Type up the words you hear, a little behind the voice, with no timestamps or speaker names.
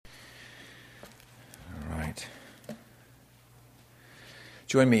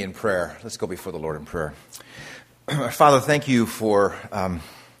Join me in prayer. Let's go before the Lord in prayer. Father, thank you for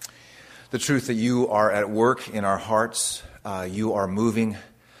the truth that you are at work in our hearts. You are moving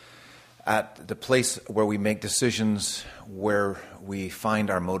at the place where we make decisions, where we find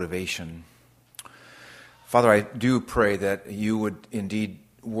our motivation. Father, I do pray that you would indeed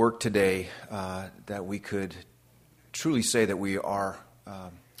work today, that we could truly say that we are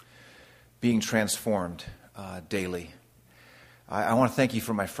being transformed daily. I want to thank you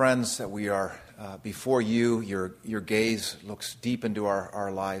for my friends, that we are before you. Your gaze looks deep into our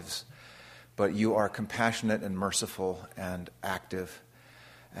lives, but you are compassionate and merciful and active.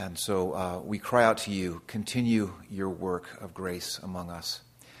 And so we cry out to you, continue your work of grace among us.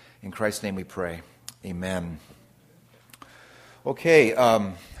 In Christ's name we pray. Amen. Okay,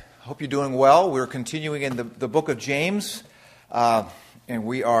 hope you're doing well. We're continuing in the book of James, and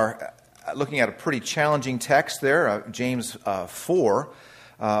we are looking at a pretty challenging text there, James 4,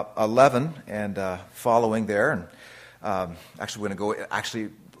 11 and following there. And actually, we're going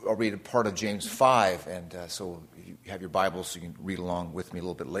to I'll read a part of James 5, and so you have your Bibles so you can read along with me a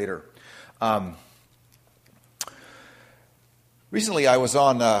little bit later. Recently, I was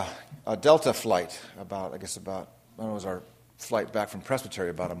on a Delta flight when was our flight back from Presbytery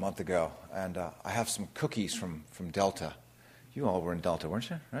about a month ago, and I have some cookies from Delta. You all were in Delta, weren't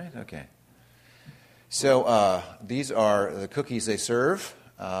you? Right? Okay. So these are the cookies they serve.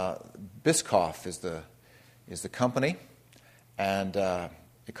 Biscoff is the company, and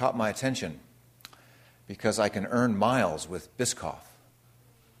it caught my attention because I can earn miles with Biscoff.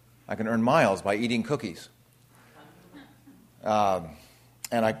 I can earn miles by eating cookies. And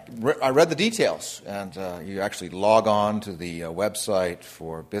I read the details, and you actually log on to the website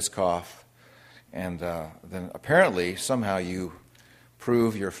for Biscoff, and then apparently somehow you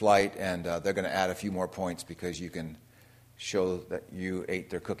prove your flight, and they're going to add a few more points because you can show that you ate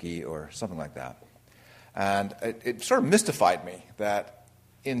their cookie or something like that. And it sort of mystified me that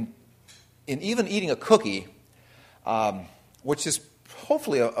in even eating a cookie, which is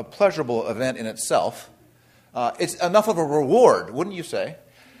hopefully a pleasurable event in itself, it's enough of a reward, wouldn't you say?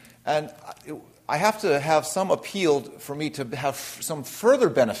 And I have to have some appeal for me to have some further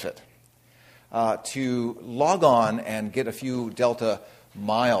benefit to log on and get a few Delta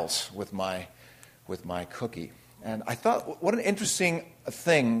miles with my cookie. And I thought, what an interesting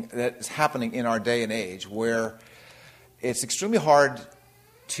thing that is happening in our day and age, where it's extremely hard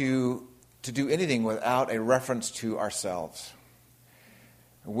to do anything without a reference to ourselves,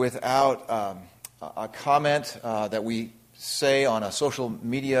 without a comment that we say on a social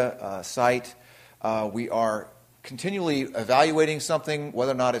media site. We are continually evaluating something,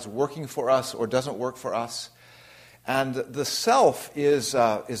 whether or not it's working for us or doesn't work for us. And the self is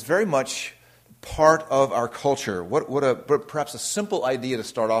very much part of our culture. Perhaps a simple idea to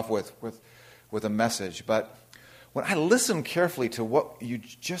start off with a message. But when I listen carefully to what you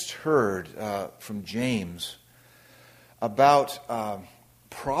just heard from James about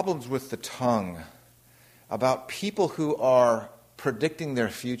problems with the tongue, about people who are predicting their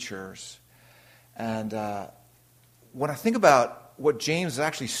futures, and when I think about what James is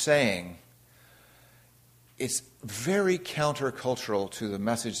actually saying, it's very countercultural to the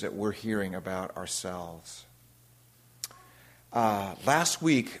message that we're hearing about ourselves. Last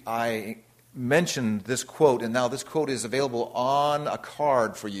week, I mentioned this quote, and now this quote is available on a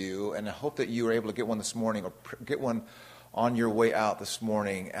card for you, and I hope that you were able to get one this morning or get one on your way out this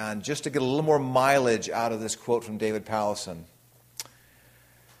morning. And just to get a little more mileage out of this quote from David Powlison,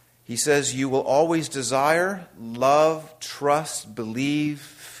 he says, "You will always desire, love, trust, believe,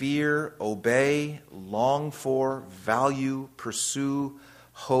 fear, obey, long for, value, pursue,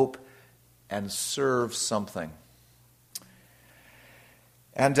 hope, and serve something."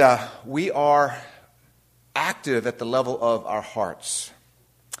 And we are active at the level of our hearts.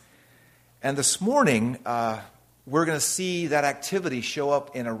 And this morning, we're going to see that activity show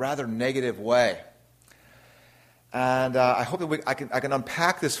up in a rather negative way. And I hope that I can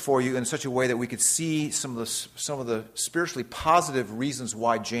unpack this for you in such a way that we could see some of the spiritually positive reasons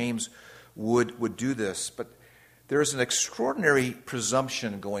why James would do this. But there is an extraordinary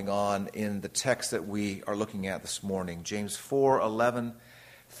presumption going on in the text that we are looking at this morning, James 4:11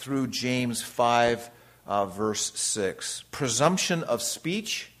 through James 5 verse 6. Presumption of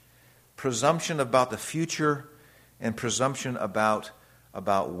speech, presumption about the future, and presumption about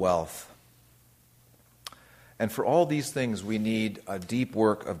wealth. And for all these things, we need a deep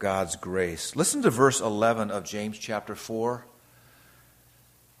work of God's grace. Listen to verse 11 of James chapter 4.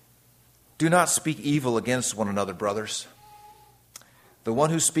 "Do not speak evil against one another, brothers. The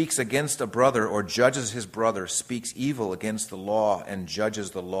one who speaks against a brother or judges his brother speaks evil against the law and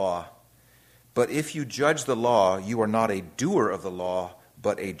judges the law. But if you judge the law, you are not a doer of the law,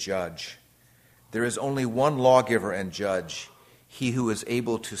 but a judge. There is only one lawgiver and judge, he who is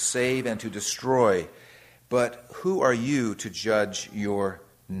able to save and to destroy. But who are you to judge your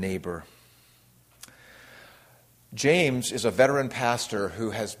neighbor? James is a veteran pastor who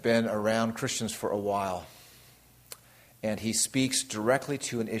has been around Christians for a while. And he speaks directly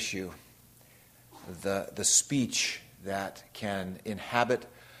to an issue, the speech that can inhabit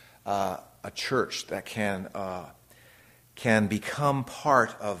a church, that can become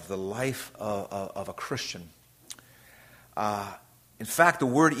part of the life of a Christian. In fact, the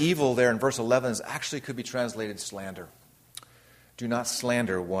word evil there in verse 11 actually could be translated slander. Do not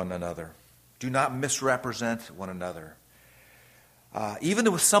slander one another. Do not misrepresent one another.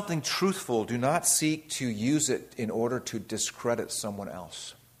 Even with something truthful, do not seek to use it in order to discredit someone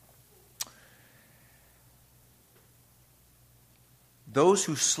else. Those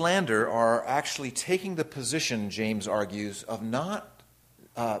who slander are actually taking the position, James argues, of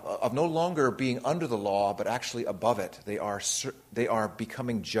no longer being under the law, but actually above it. They are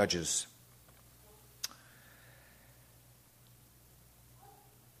becoming judges.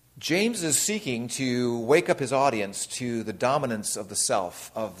 James is seeking to wake up his audience to the dominance of the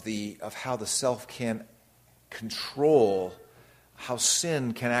self, of how the self can control, how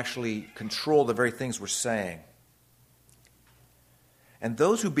sin can actually control the very things we're saying. And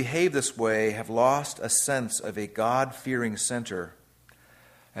those who behave this way have lost a sense of a God-fearing center.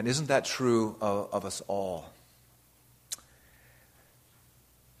 And isn't that true of us all?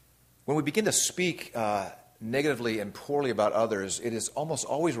 When we begin to speak negatively and poorly about others, it is almost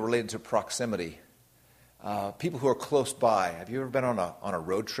always related to proximity. People who are close by. Have you ever been on a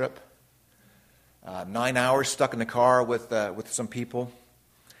road trip? 9 hours stuck in the car with some people.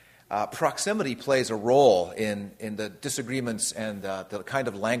 Proximity plays a role in the disagreements and the kind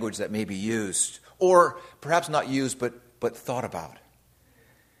of language that may be used, or perhaps not used but thought about.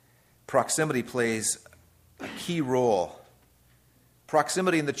 Proximity plays a key role.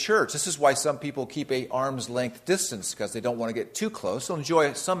 Proximity in the church. This is why some people keep an arm's length distance, because they don't want to get too close. They'll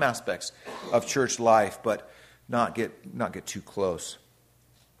enjoy some aspects of church life, but not get too close.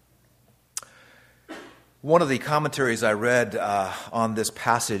 One of the commentaries I read on this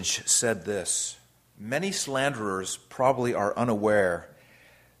passage said this: many slanderers probably are unaware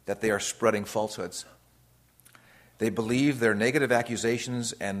that they are spreading falsehoods. They believe their negative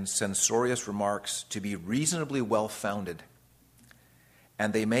accusations and censorious remarks to be reasonably well-founded.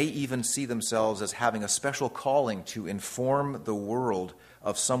 And they may even see themselves as having a special calling to inform the world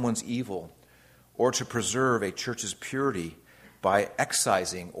of someone's evil or to preserve a church's purity by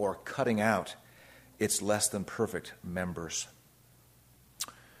excising or cutting out its less than perfect members.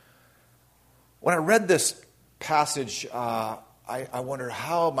 When I read this passage, I wonder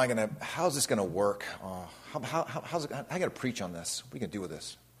how's this going to work? How am I going to preach on this? What are you going to do with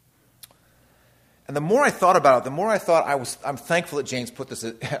this? And the more I thought about it, the more I thought I'm thankful that James put this.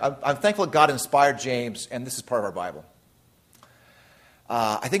 I'm thankful that God inspired James, and this is part of our Bible.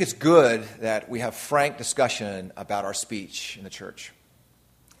 I think it's good that we have frank discussion about our speech in the church.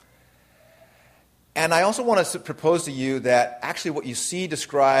 And I also want to propose to you that actually what you see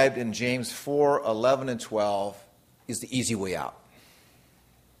described in James 4, 11, and 12 is the easy way out.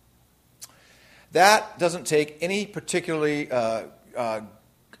 That doesn't take any particularly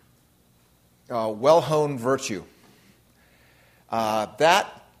well-honed virtue.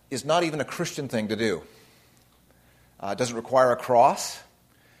 That is not even a Christian thing to do. It doesn't require a cross.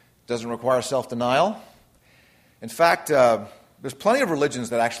 It doesn't require self-denial. In fact, there's plenty of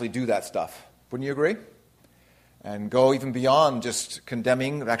religions that actually do that stuff. Wouldn't you agree? And go even beyond just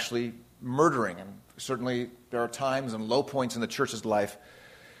condemning, actually murdering. And certainly there are times and low points in the church's life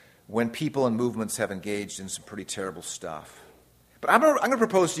when people and movements have engaged in some pretty terrible stuff. But I'm going to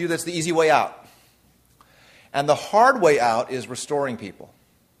propose to you that's the easy way out. And the hard way out is restoring people.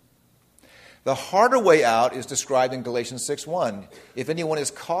 The harder way out is described in Galatians 6:1. If anyone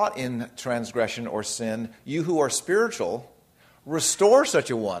is caught in transgression or sin, you who are spiritual, restore such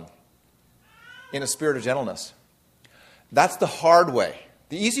a one in a spirit of gentleness. That's the hard way.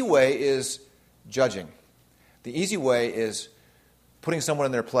 The easy way is judging. The easy way is putting someone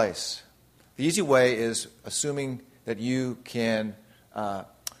in their place. The easy way is assuming that you can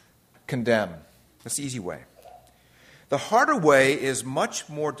condemn. That's the easy way. The harder way is much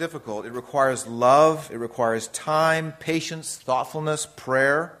more difficult. It requires love. It requires time, patience, thoughtfulness,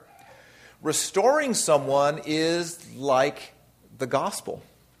 prayer. Restoring someone is like the gospel.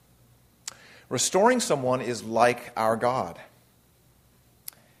 Restoring someone is like our God.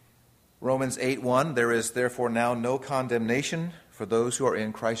 Romans 8:1, there is therefore now no condemnation for those who are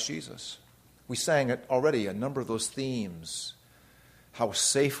in Christ Jesus. We sang it already, a number of those themes. How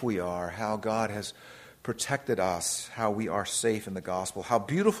safe we are, how God has protected us, how we are safe in the gospel, how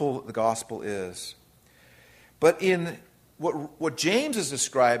beautiful the gospel is. But in what James is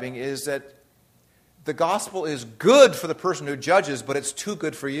describing is that the gospel is good for the person who judges, but it's too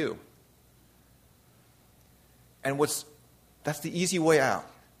good for you. And that's the easy way out.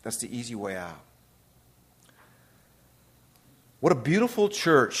 That's the easy way out. What a beautiful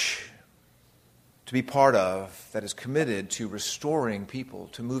church to be part of that is committed to restoring people,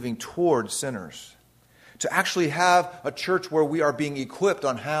 to moving towards sinners. To actually have a church where we are being equipped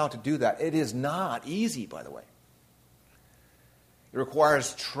on how to do that. It is not easy, by the way. It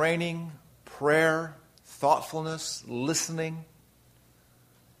requires training, prayer, thoughtfulness, listening.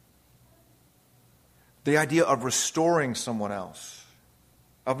 The idea of restoring someone else,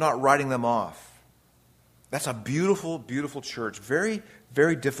 of not writing them off. That's a beautiful, beautiful church. Very,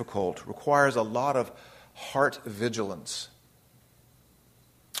 very difficult. Requires a lot of heart vigilance.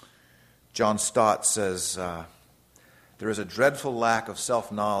 John Stott says, there is a dreadful lack of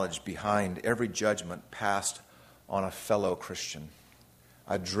self-knowledge behind every judgment passed on a fellow Christian.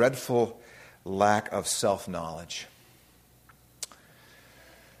 A dreadful lack of self-knowledge.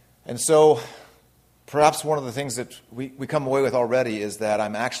 And so, perhaps one of the things that we come away with already is that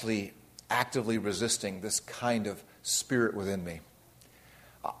I'm actually actively resisting this kind of spirit within me.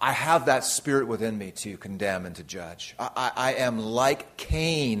 I have that spirit within me to condemn and to judge. I am like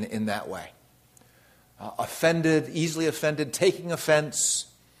Cain in that way. Offended, easily offended, taking offense,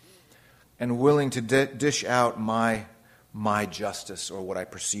 and willing to dish out my justice or what I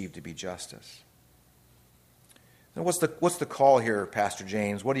perceive to be justice. Now what's the call here, Pastor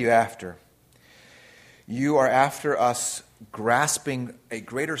James? What are you after? You are after us grasping a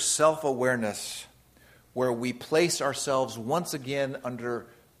greater self-awareness where we place ourselves once again under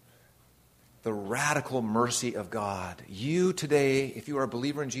the radical mercy of God. You today, if you are a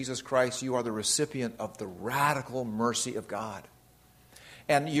believer in Jesus Christ, you are the recipient of the radical mercy of God.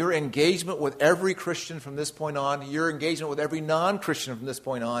 And your engagement with every Christian from this point on, your engagement with every non-Christian from this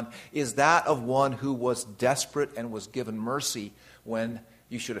point on, is that of one who was desperate and was given mercy when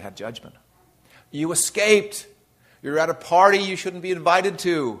you should have had judgment. You escaped. You're at a party you shouldn't be invited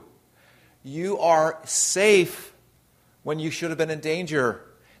to. You are safe when you should have been in danger.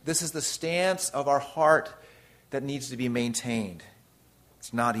 This is the stance of our heart that needs to be maintained.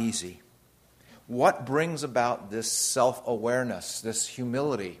 It's not easy. What brings about this self-awareness, this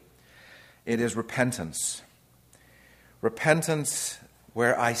humility? It is repentance. Repentance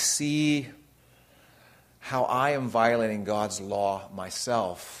where I see how I am violating God's law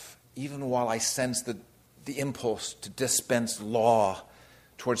myself, even while I sense the impulse to dispense law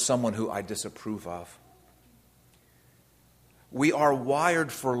towards someone who I disapprove of. We are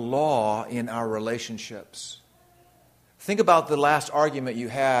wired for law in our relationships. Think about the last argument you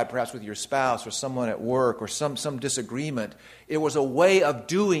had, perhaps with your spouse or someone at work or some disagreement. It was a way of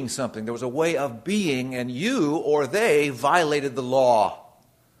doing something. There was a way of being, and you or they violated the law.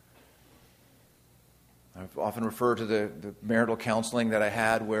 I've often referred to the marital counseling that I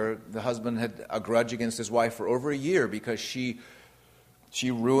had where the husband had a grudge against his wife for over a year because she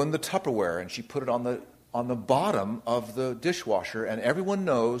ruined the Tupperware and she put it on the bottom of the dishwasher, and everyone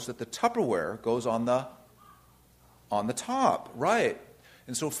knows that the Tupperware goes on the top, right?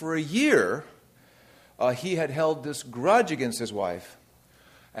 And so for a year, he had held this grudge against his wife.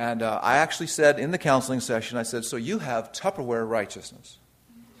 And I actually said in the counseling session, I said, so you have Tupperware righteousness.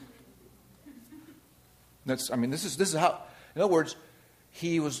 This is how, in other words,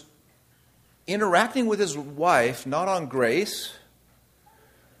 he was interacting with his wife not on grace,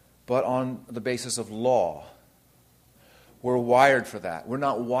 but on the basis of law. We're wired for that. We're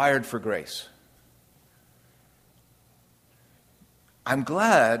not wired for grace. I'm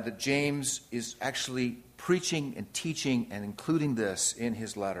glad that James is actually preaching and teaching and including this in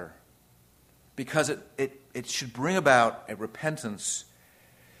his letter, because it should bring about a repentance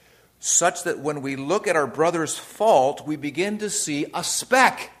such that when we look at our brother's fault, we begin to see a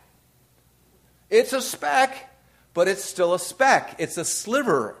speck. It's a speck, but it's still a speck. It's a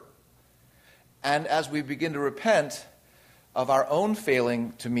sliver. And as we begin to repent of our own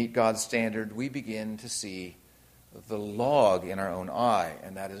failing to meet God's standard, we begin to see the log in our own eye.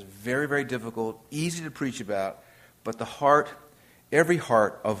 And that is very, very difficult, easy to preach about, but every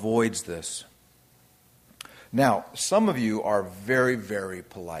heart avoids this. Now, some of you are very, very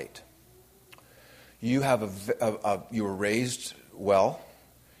polite. You were raised well.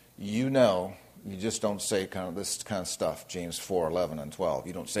 You know You just don't say kind of this kind of stuff, James 4:11 and 12.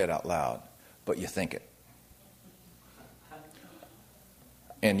 You don't say it out loud, but you think it.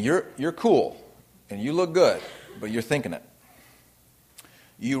 And you're cool, and you look good, but you're thinking it.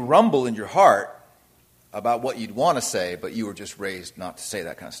 You rumble in your heart about what you'd want to say, but you were just raised not to say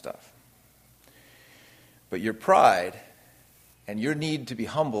that kind of stuff. But your pride and your need to be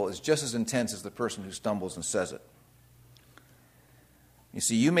humble is just as intense as the person who stumbles and says it. You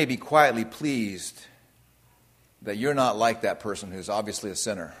see, you may be quietly pleased that you're not like that person who's obviously a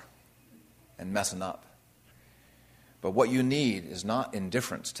sinner and messing up. But what you need is not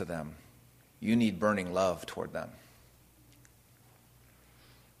indifference to them. You need burning love toward them.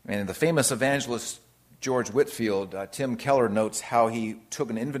 And the famous evangelist George Whitefield, Tim Keller notes how he took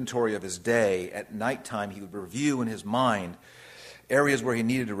an inventory of his day. At nighttime, he would review in his mind areas where he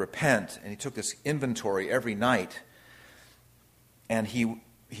needed to repent, and he took this inventory every night. And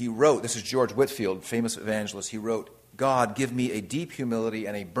he wrote, this is George Whitefield, famous evangelist, he wrote, "God, give me a deep humility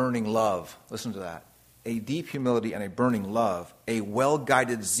and a burning love." Listen to that. A deep humility and a burning love, a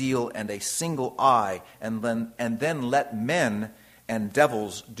well-guided zeal and a single eye, and then let men and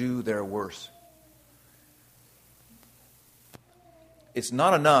devils do their worst. It's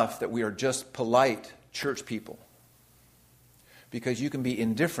not enough that we are just polite church people, because you can be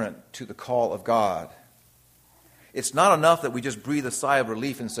indifferent to the call of God. It's not enough that we just breathe a sigh of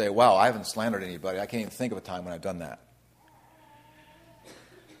relief and say, "Wow, I haven't slandered anybody. I can't even think of a time when I've done that."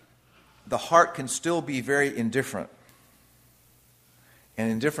 The heart can still be very indifferent,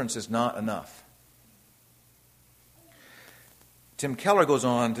 and indifference is not enough. Tim Keller goes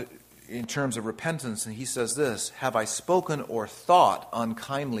on in terms of repentance, and he says this: "Have I spoken or thought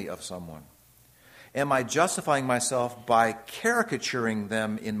unkindly of someone? Am I justifying myself by caricaturing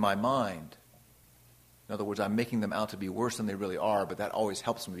them in my mind?" In other words, I'm making them out to be worse than they really are, but that always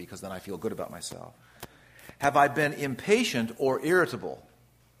helps me because then I feel good about myself. Have I been impatient or irritable?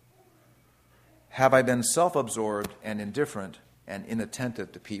 Have I been self-absorbed and indifferent and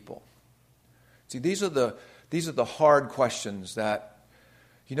inattentive to people? See, these are the hard questions that,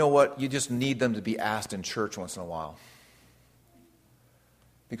 you know what, you just need them to be asked in church once in a while.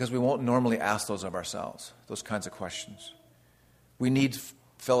 Because we won't normally ask those of ourselves, those kinds of questions. We need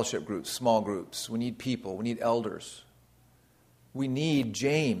fellowship groups, small groups. We need people. We need elders. We need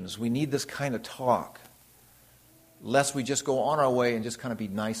James. We need this kind of talk. Lest we just go on our way and just kind of be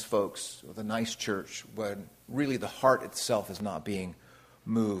nice folks with a nice church when really the heart itself is not being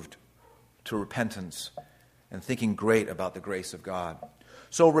moved to repentance and thinking great about the grace of God.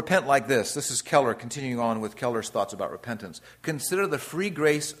 So repent like this. This is Keller, continuing on with Keller's thoughts about repentance. Consider the free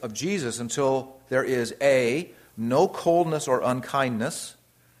grace of Jesus until there is A, no coldness or unkindness.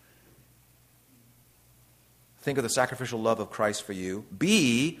 Think of the sacrificial love of Christ for you.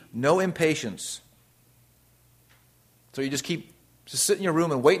 B, no impatience. So you just sit in your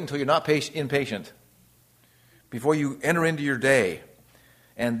room and wait until you're not impatient before you enter into your day.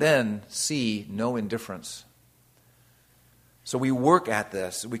 And then C, no indifference. So we work at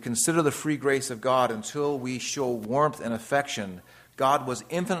this. We consider the free grace of God until we show warmth and affection. God was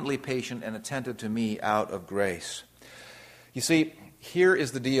infinitely patient and attentive to me out of grace. You see, here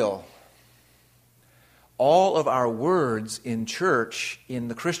is the deal. All of our words in church, in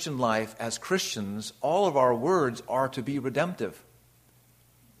the Christian life as Christians, all of our words are to be redemptive.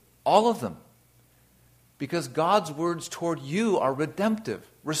 All of them. Because God's words toward you are redemptive,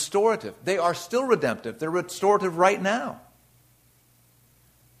 restorative. They are still redemptive. They're restorative right now.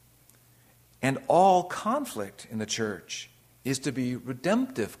 And all conflict in the church is to be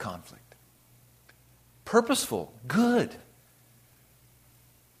redemptive conflict. Purposeful, good.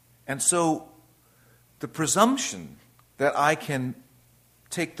 And so the presumption that I can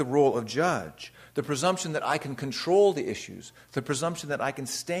take the role of judge, the presumption that I can control the issues, the presumption that I can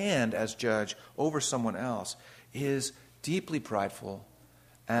stand as judge over someone else is deeply prideful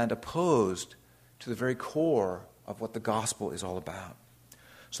and opposed to the very core of what the gospel is all about.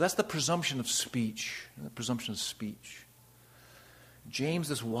 So that's the presumption of speech. The presumption of speech. James,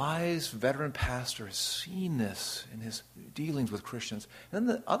 this wise veteran pastor, has seen this in his dealings with Christians. And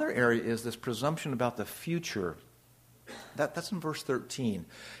then the other area is this presumption about the future. That's in verse 13.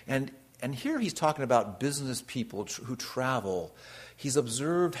 And here he's talking about business people who travel. He's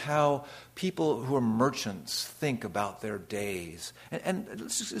observed how people who are merchants think about their days. And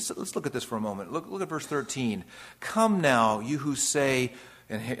let's look at this for a moment. Look at verse 13. "Come now, you who say,"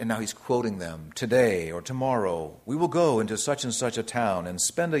 and now he's quoting them, "today or tomorrow we will go into such and such a town and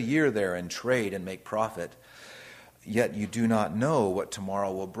spend a year there and trade and make profit. Yet you do not know what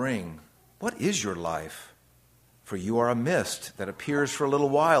tomorrow will bring. What is your life? For you are a mist that appears for a little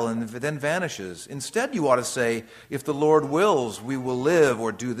while and then vanishes. Instead, you ought to say, if the Lord wills, we will live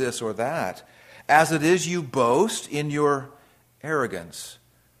or do this or that. As it is, you boast in your arrogance.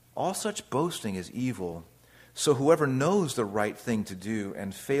 All such boasting is evil. So whoever knows the right thing to do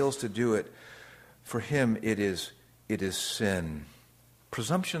and fails to do it, for him it is sin.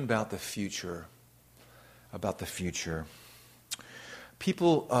 Presumption about the future.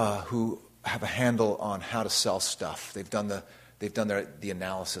 People who have a handle on how to sell stuff. They've done the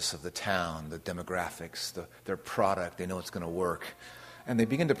analysis of the town, the demographics, their product. They know it's going to work. And they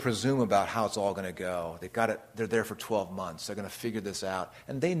begin to presume about how it's all going to go. They're there for 12 months. They're going to figure this out.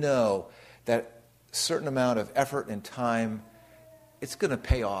 And they know that a certain amount of effort and time, it's going to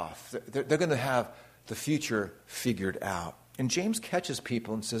pay off. They're going to have the future figured out. And James catches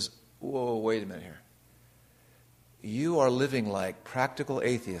people and says, whoa, wait a minute here. You are living like practical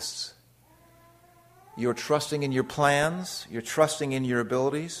atheists. You're trusting in your plans. You're trusting in your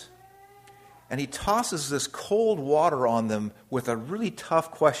abilities. And he tosses this cold water on them with a really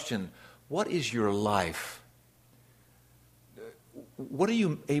tough question. What is your life? What are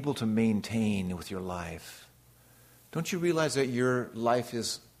you able to maintain with your life? Don't you realize that your life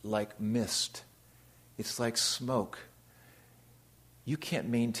is like mist? It's like smoke. You can't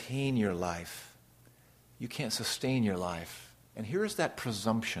maintain your life. You can't sustain your life. And here is that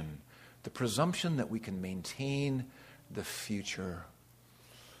presumption. The presumption that we can maintain the future.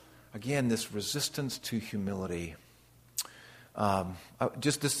 Again, this resistance to humility.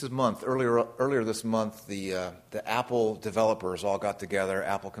 Just this month, earlier this month, the Apple developers all got together,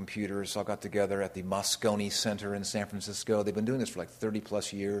 Apple computers all got together at the Moscone Center in San Francisco. They've been doing this for like 30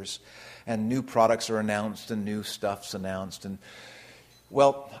 plus years, and new products are announced and new stuff's announced. And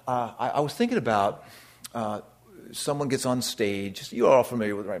I was thinking about someone gets on stage. You're all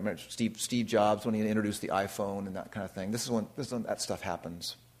familiar with, right? Steve Jobs when he introduced the iPhone and that kind of thing. This is when that stuff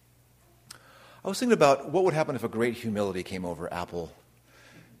happens. I was thinking about what would happen if a great humility came over Apple.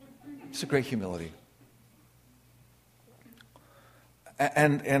 It's a great humility.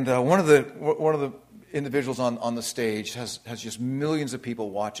 And one of the individuals on the stage has just millions of people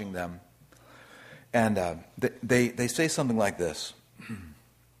watching them, and they say something like this: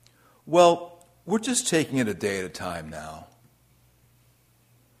 "Well, we're just taking it a day at a time now.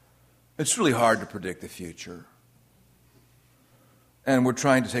 It's really hard to predict the future. And we're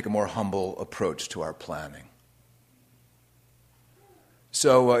trying to take a more humble approach to our planning.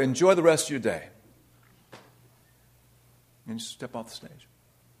 So enjoy the rest of your day." And just step off the stage.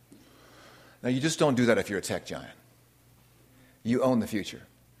 Now, you just don't do that if you're a tech giant. You own the future.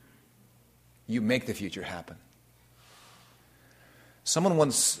 You make the future happen. Someone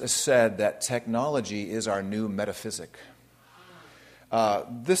once said that technology is our new metaphysic.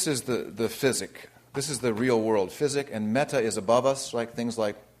 This is the physic. This is the real world physic, and meta is above us, like things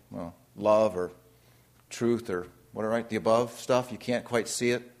like love or truth or whatever, right? The above stuff, you can't quite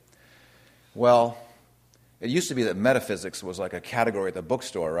see it. Well, it used to be that metaphysics was like a category at the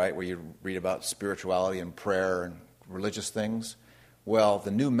bookstore, right, where you read about spirituality and prayer and religious things. Well,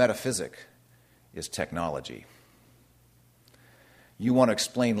 the new metaphysic is technology. You want to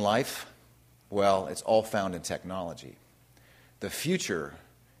explain life? Well, it's all found in technology. The future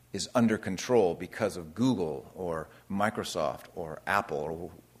is under control because of Google or Microsoft or Apple or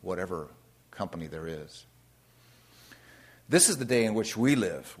whatever company there is. This is the day in which we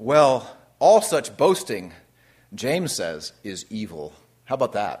live. Well, all such boasting, James says, is evil. How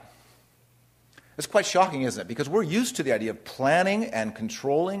about that? It's quite shocking, isn't it? Because we're used to the idea of planning and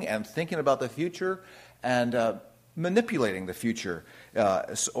controlling and thinking about the future and manipulating the future,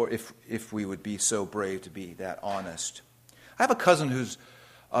 or if we would be so brave to be that honest. I have a cousin who's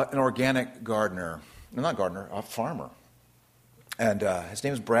an organic gardener. Not gardener, a farmer. And his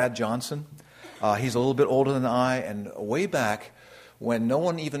name is Brad Johnson. He's a little bit older than I, and way back when no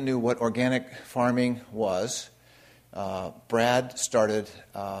one even knew what organic farming was, Brad started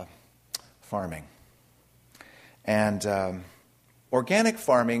farming. And organic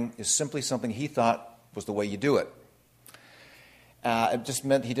farming is simply something he thought was the way you do it. It just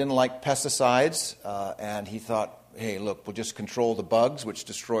meant he didn't like pesticides, and he thought, hey, look, we'll just control the bugs, which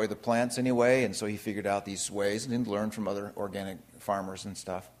destroy the plants anyway. And so he figured out these ways and learned from other organic farmers and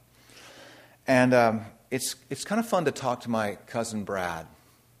stuff. And it's kind of fun to talk to my cousin Brad,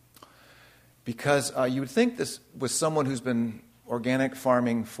 because you would think this was someone who's been organic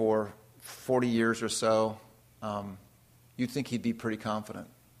farming for 40 years or so. You'd think he'd be pretty confident.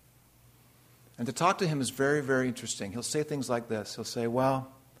 And to talk to him is very, very interesting. He'll say things like this. He'll say,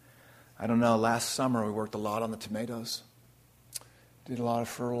 well, I don't know, last summer we worked a lot on the tomatoes, did a lot of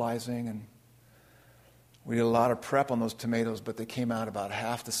fertilizing, and We did a lot of prep on those tomatoes, but they came out about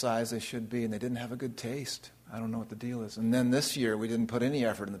half the size they should be, and they didn't have a good taste. I don't know what the deal is. And then this year, we didn't put any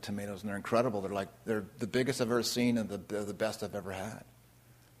effort in the tomatoes, and they're incredible. They're the biggest I've ever seen, and they're the best I've ever had.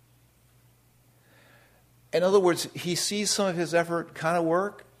 In other words, he sees some of his effort kind of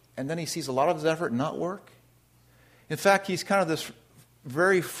work, and then he sees a lot of his effort not work. In fact, he's kind of this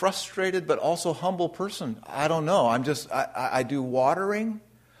very frustrated but also humble person. I don't know. I do watering.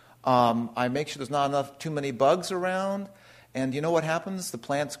 I make sure there's not too many bugs around. And you know what happens? The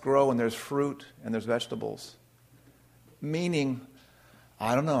plants grow and there's fruit and there's vegetables. Meaning,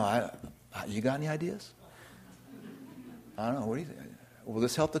 I don't know. You got any ideas? I don't know. What do you think? Will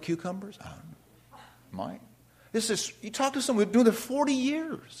this help the cucumbers? I don't know. Might. You talk to someone who's been doing it 40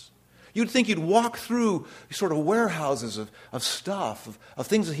 years. You'd think you'd walk through sort of warehouses of stuff, of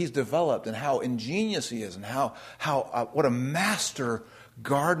things that he's developed and how ingenious he is and what a master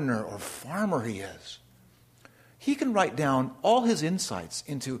gardener or farmer he is. He can write down all his insights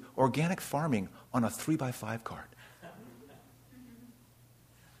into organic farming on a 3x5 card.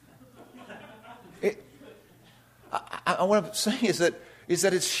 What I'm saying is that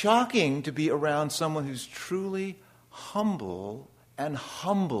it's shocking to be around someone who's truly humble and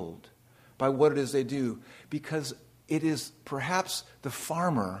humbled by what it is they do, because it is perhaps the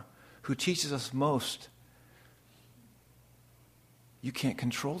farmer who teaches us most. You can't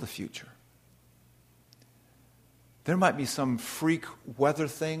control the future. There might be some freak weather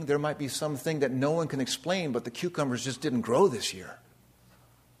thing. There might be something that no one can explain, but the cucumbers just didn't grow this year.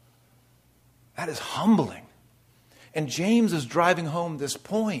 That is humbling. And James is driving home this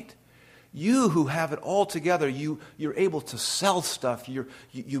point. You who have it all together, you're able to sell stuff.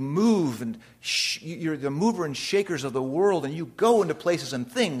 You move, and you're the mover and shakers of the world, and you go into places and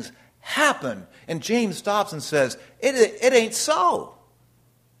things happen. And James stops and says, it ain't so.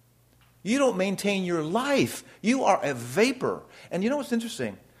 You don't maintain your life. You are a vapor. And you know what's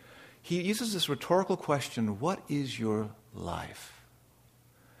interesting? He uses this rhetorical question, what is your life?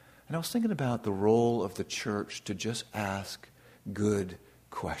 And I was thinking about the role of the church to just ask good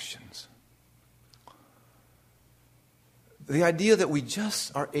questions. The idea that we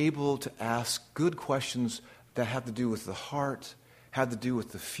just are able to ask good questions that have to do with the heart, have to do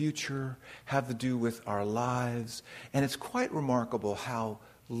with the future, have to do with our lives. And it's quite remarkable how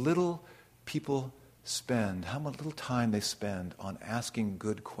little people spend, how much little time they spend on asking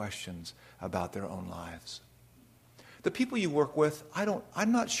good questions about their own lives. The people you work with,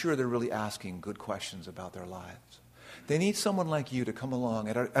 I'm not sure they're really asking good questions about their lives. They need someone like you to come along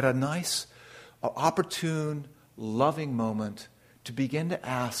at a nice, opportune, loving moment to begin to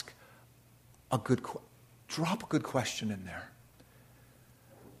ask drop a good question in there.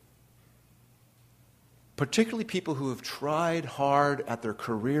 Particularly people who have tried hard at their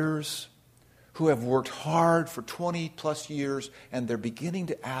careers, who have worked hard for 20 plus years, and they're beginning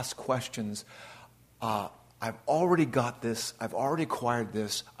to ask questions. I've already got this, I've already acquired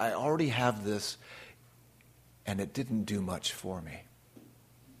this, I already have this, and it didn't do much for me.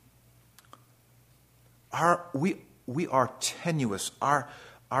 We are tenuous.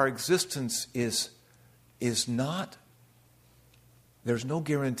 Our existence is not, there's no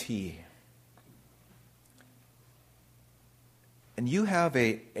guarantee. And you have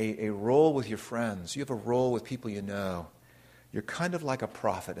a role with your friends. You have a role with people you know. You're kind of like a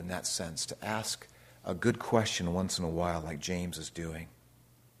prophet in that sense, to ask a good question once in a while, like James is doing.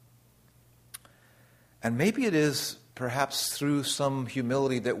 And maybe it is perhaps through some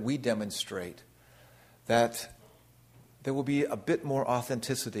humility that we demonstrate that there will be a bit more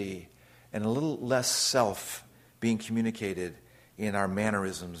authenticity and a little less self being communicated in our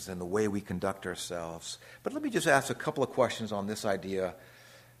mannerisms and the way we conduct ourselves. But let me just ask a couple of questions on this idea.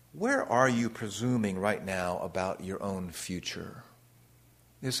 Where are you presuming right now about your own future?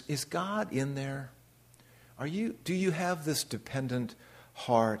 Is God in there? Do you have this dependent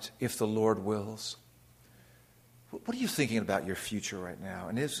heart, if the Lord wills? What are you thinking about your future right now?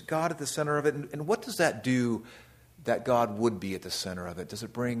 And is God at the center of it? And what does that do that God would be at the center of it? Does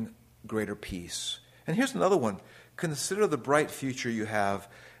it bring greater peace? And here's another one. Consider the bright future you have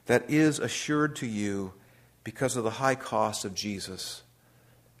that is assured to you because of the high cost of Jesus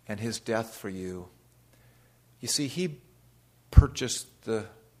and his death for you. You see, he purchased the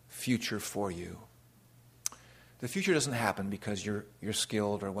future for you. The future doesn't happen because you're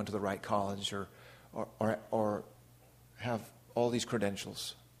skilled or went to the right college or have all these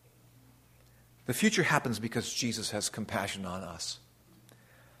credentials. The future happens because Jesus has compassion on us.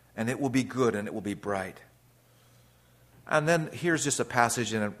 And it will be good and it will be bright. And then here's just a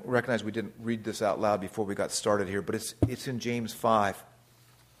passage, and I recognize we didn't read this out loud before we got started here, but it's in James 5.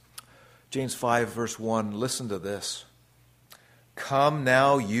 James 5, verse 1, listen to this. Come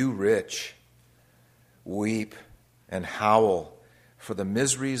now, you rich, weep and howl for the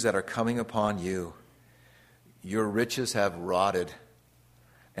miseries that are coming upon you. Your riches have rotted,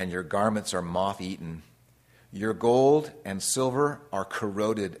 and your garments are moth-eaten. Your gold and silver are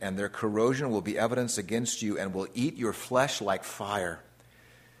corroded, and their corrosion will be evidence against you and will eat your flesh like fire.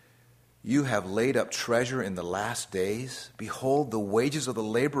 You have laid up treasure in the last days. Behold, the wages of the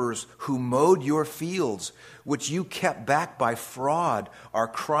laborers who mowed your fields, which you kept back by fraud, are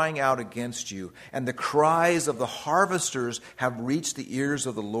crying out against you. And the cries of the harvesters have reached the ears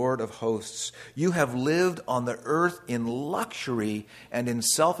of the Lord of hosts. You have lived on the earth in luxury and in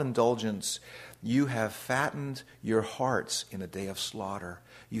self-indulgence. You have fattened your hearts in a day of slaughter.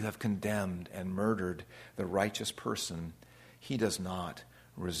 You have condemned and murdered the righteous person. He does not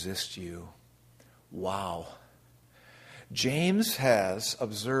resist you. Wow. James has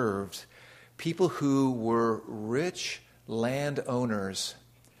observed people who were rich landowners,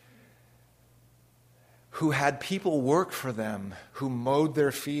 who had people work for them, who mowed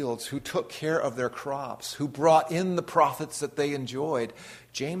their fields, who took care of their crops, who brought in the profits that they enjoyed.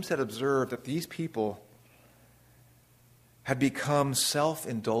 James had observed that these people had become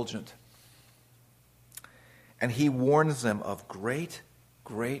self-indulgent. And he warns them of great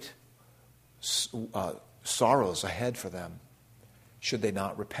sorrows ahead for them should they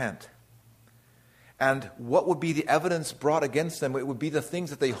not repent. And what would be the evidence brought against them? It would be the things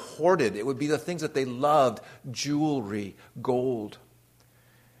that they hoarded. It would be the things that they loved, jewelry, gold.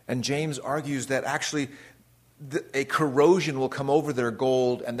 And James argues that actually a corrosion will come over their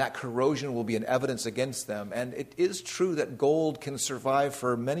gold, and that corrosion will be an evidence against them. And it is true that gold can survive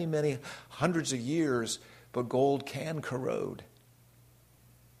for many, many hundreds of years, but gold can corrode.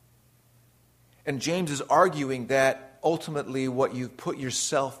 And James is arguing that ultimately what you've put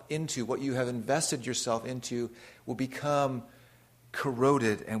yourself into, what you have invested yourself into, will become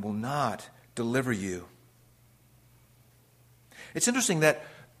corroded and will not deliver you. It's interesting that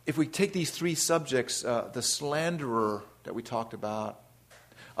if we take these three subjects, the slanderer that we talked about,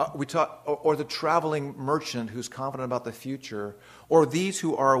 or the traveling merchant who's confident about the future, or these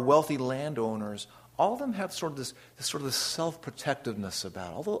who are wealthy landowners, all of them have sort of this self-protectiveness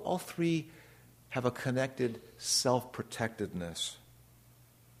about it. Although all three have a connected self-protectiveness.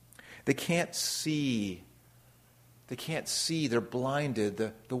 They can't see. They're blinded.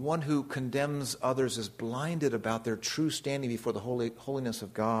 The one who condemns others is blinded about their true standing before the holiness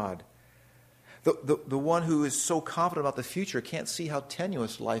of God. The one who is so confident about the future can't see how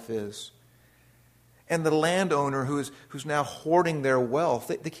tenuous life is. And the landowner who's now hoarding their wealth,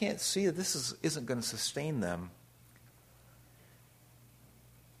 they can't see that this isn't going to sustain them.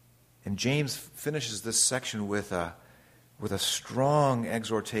 And James finishes this section with a strong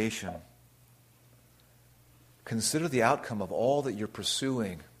exhortation. Consider the outcome of all that you're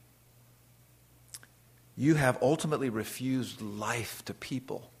pursuing. You have ultimately refused life to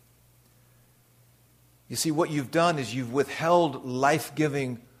people. You see, what you've done is you've withheld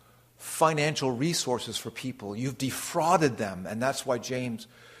life-giving financial resources for people. You've defrauded them, and that's why James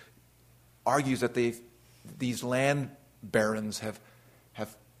argues that these land barons have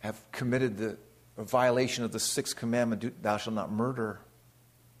committed a violation of the sixth commandment, thou shalt not murder.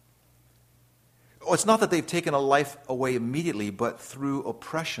 Oh, it's not that they've taken a life away immediately, but through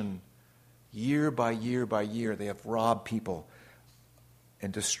oppression, year by year by year, they have robbed people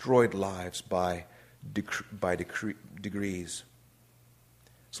and destroyed lives by degrees.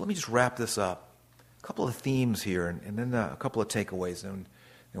 So let me just wrap this up. A couple of themes here, and then a couple of takeaways, and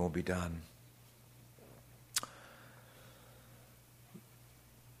then we'll be done.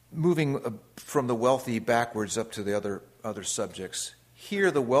 Moving from the wealthy backwards up to the other subjects. Here,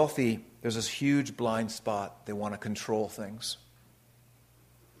 the wealthy, there's this huge blind spot. They want to control things.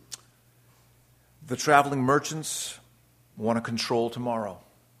 The traveling merchants want to control tomorrow.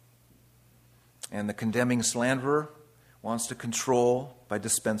 And the condemning slanderer wants to control by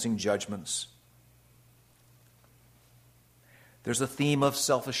dispensing judgments. There's a theme of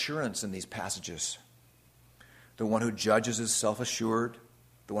self-assurance in these passages. The one who judges is self-assured.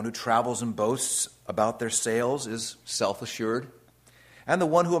 The one who travels and boasts about their sales is self-assured. And the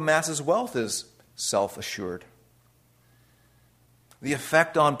one who amasses wealth is self-assured. The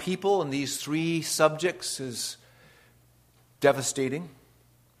effect on people in these three subjects is devastating.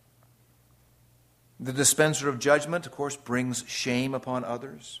 The dispenser of judgment, of course, brings shame upon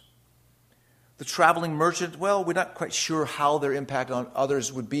others. The traveling merchant, well, we're not quite sure how their impact on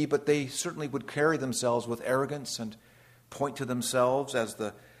others would be, but they certainly would carry themselves with arrogance and point to themselves as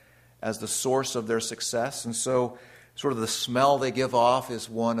the source of their success. And so sort of the smell they give off is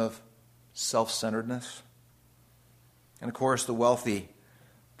one of self-centeredness. And of course, the wealthy,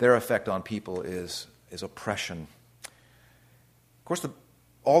 their effect on people is oppression. Of course,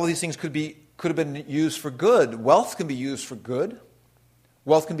 all of these things could have been used for good. Wealth can be used for good.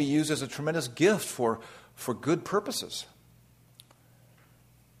 Wealth can be used as a tremendous gift for good purposes.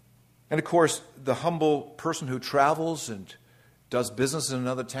 And of course, the humble person who travels and does business in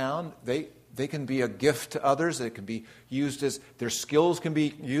another town, they can be a gift to others. They can be used as, their skills can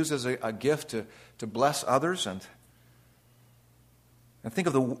be used as a gift to bless others. And think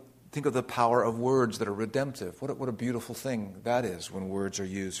of the power of words that are redemptive. What a beautiful thing that is when words are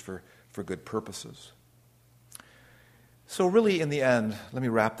used for good purposes. So really, in the end, let me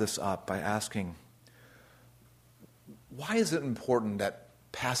wrap this up by asking, why is it important that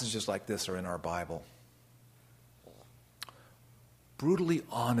passages like this are in our Bible? Brutally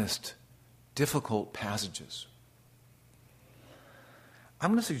honest, difficult passages.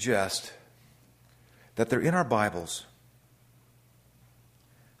 I'm going to suggest that they're in our Bibles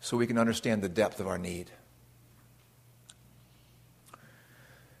so we can understand the depth of our need.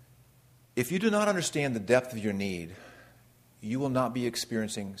 If you do not understand the depth of your need, you will not be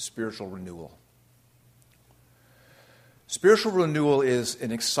experiencing spiritual renewal. Spiritual renewal is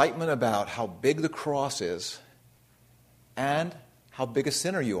an excitement about how big the cross is and how big a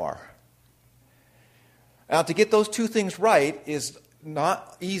sinner you are. Now, to get those two things right is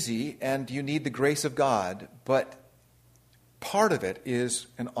not easy, and you need the grace of God, but part of it is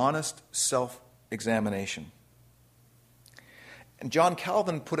an honest self-examination. And John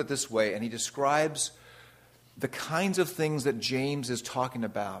Calvin put it this way, and he describes the kinds of things that James is talking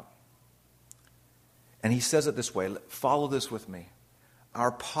about. And he says it this way, follow this with me.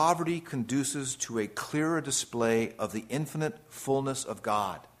 Our poverty conduces to a clearer display of the infinite fullness of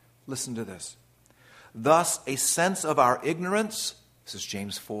God. Listen to this. Thus, a sense of our ignorance, this is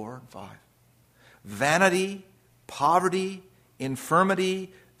James 4 and 5, vanity, poverty,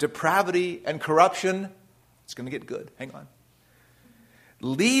 infirmity, depravity, and corruption, it's going to get good, hang on,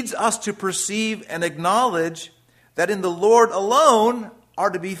 leads us to perceive and acknowledge that in the Lord alone are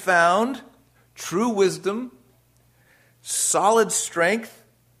to be found true wisdom, solid strength,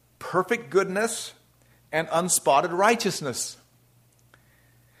 perfect goodness, and unspotted righteousness.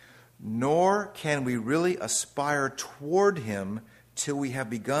 Nor can we really aspire toward him till we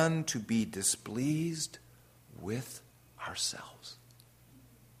have begun to be displeased with ourselves.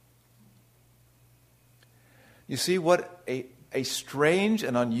 You see what a strange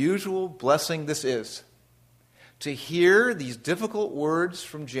and unusual blessing this is. To hear these difficult words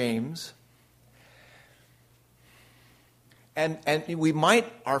from James, and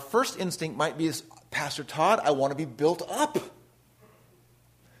our first instinct might be, Pastor Todd, I want to be built up.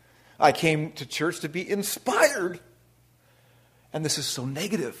 I came to church to be inspired. And this is so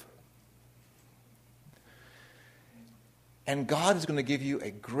negative. And God is going to give you a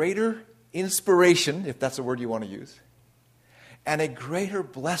greater inspiration, if that's a word you want to use, and a greater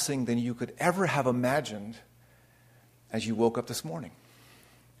blessing than you could ever have imagined as you woke up this morning.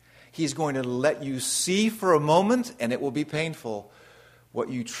 He's going to let you see for a moment, and it will be painful, what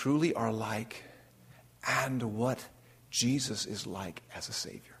you truly are like and what Jesus is like as a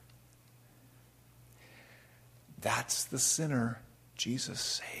Savior. That's the sinner Jesus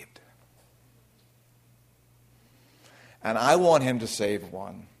saved. And I want him to save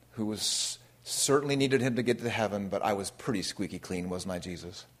one who was certainly needed him to get to heaven, but I was pretty squeaky clean, wasn't I,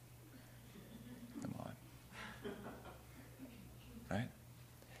 Jesus? Come on. Right?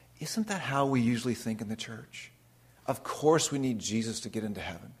 Isn't that how we usually think in the church? Of course we need Jesus to get into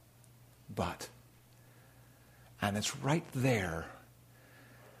heaven. But, and it's right there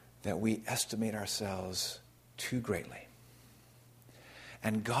that we estimate ourselves too greatly.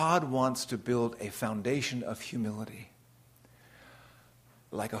 And God wants to build a foundation of humility,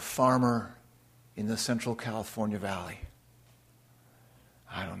 like a farmer in the Central California Valley.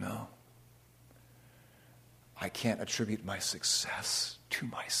 I don't know. I can't attribute my success to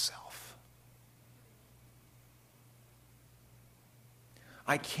myself.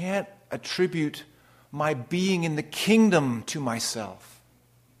 I can't attribute my being in the kingdom to myself.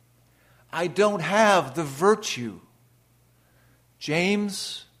 I don't have the virtue.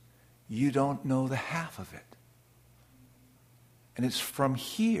 James, you don't know the half of it. And it's from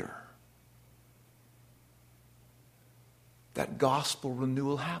here that gospel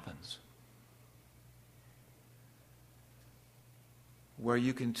renewal happens. Where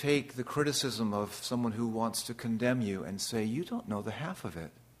you can take the criticism of someone who wants to condemn you and say, you don't know the half of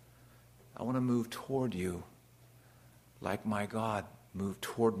it. I want to move toward you like my God moved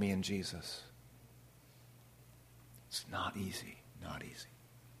toward me in Jesus. It's not easy, not easy.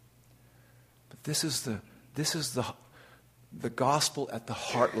 this is the gospel at the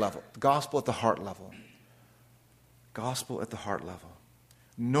heart level. The gospel at the heart level. Gospel at the heart level.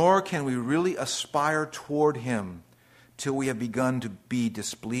 Nor can we really aspire toward him till we have begun to be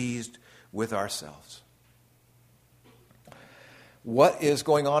displeased with ourselves. What is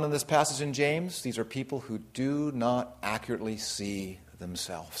going on in this passage in James? These are people who do not accurately see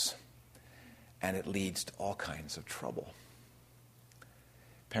themselves. And it leads to all kinds of trouble.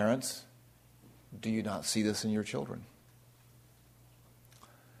 Parents, do you not see this in your children?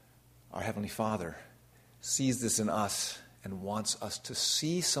 Our Heavenly Father sees this in us and wants us to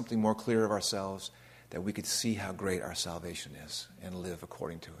see something more clear of ourselves, that we could see how great our salvation is and live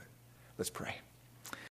according to it. Let's pray.